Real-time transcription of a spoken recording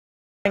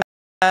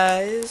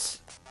Guys,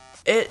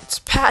 it's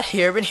Pat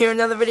here, been here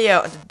another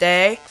video, and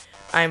today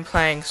I'm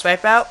playing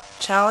Swipe Out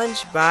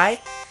Challenge by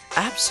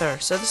AppSir.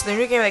 So this is the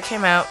new game that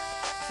came out.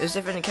 There's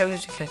different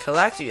characters you can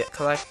collect. You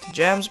collect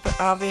gems, but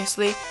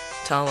obviously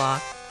to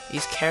unlock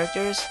these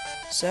characters.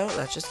 So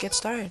let's just get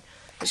started.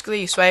 Basically,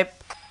 you swipe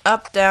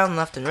up, down,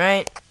 left, and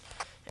right,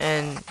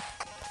 and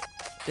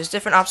there's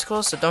different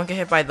obstacles, so don't get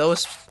hit by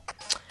those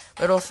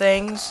little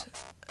things.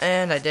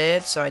 And I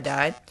did, so I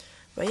died.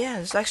 But yeah,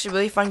 it's actually a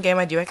really fun game.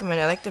 I do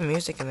recommend it. I like the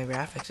music and the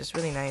graphics. It's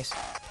really nice.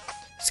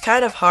 It's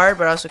kind of hard,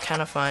 but also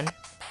kind of fun.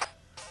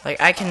 Like,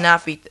 I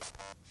cannot beat...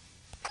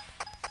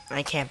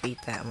 I can't beat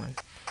that one.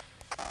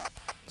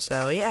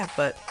 So yeah,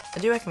 but I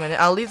do recommend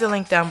it. I'll leave the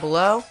link down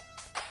below.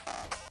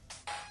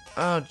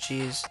 Oh,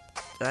 jeez.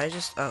 Did I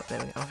just... Oh, there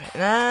we go. Okay.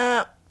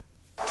 No!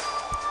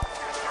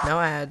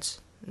 No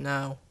ads.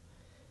 No.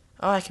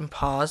 Oh, I can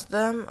pause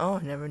them? Oh,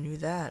 I never knew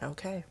that.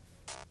 Okay.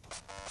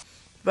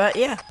 But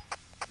yeah.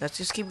 Let's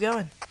just keep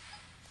going.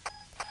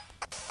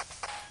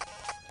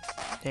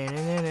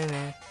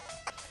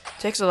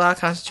 Takes a lot of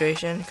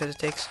concentration because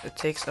it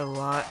takes a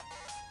lot.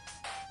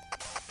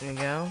 There we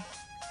go.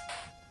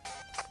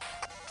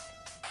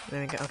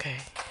 There we go. Okay.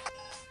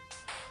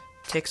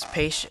 Takes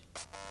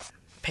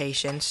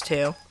patience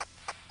too.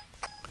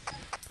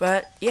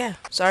 But yeah,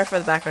 sorry for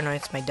the background noise.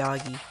 It's my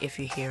doggy if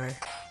you hear her.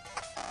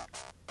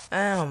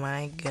 Oh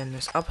my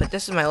goodness.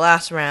 This is my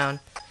last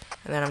round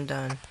and then I'm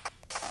done.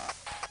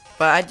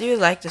 But I do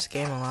like this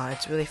game a lot.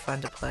 It's really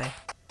fun to play.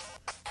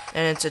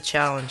 And it's a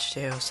challenge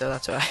too, so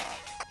that's why.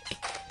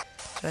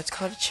 So it's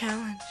called a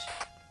challenge.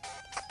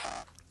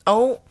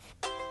 Oh!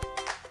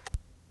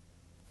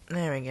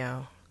 There we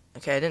go.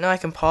 Okay, I didn't know I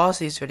can pause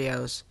these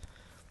videos.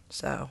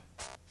 So.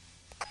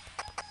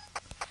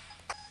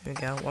 Here we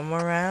go. One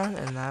more round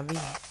and that'll be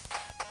it.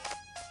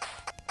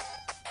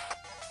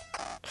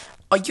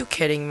 Are you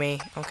kidding me?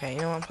 Okay,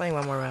 you know what? I'm playing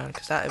one more round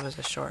because it was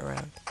a short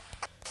round.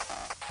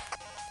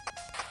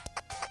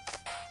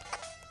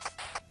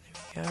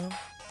 Go.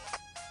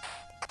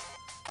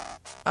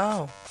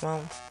 Oh,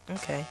 well,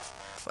 okay.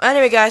 Well,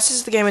 anyway, guys, this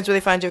is the game. It's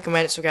really fun to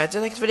recommend it. So, guys, if you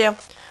like this video,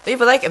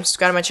 leave a like and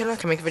subscribe to my channel. I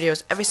can make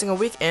videos every single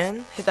week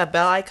and hit that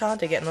bell icon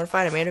to get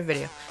notified I made a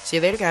video. See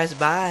you later, guys.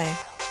 Bye.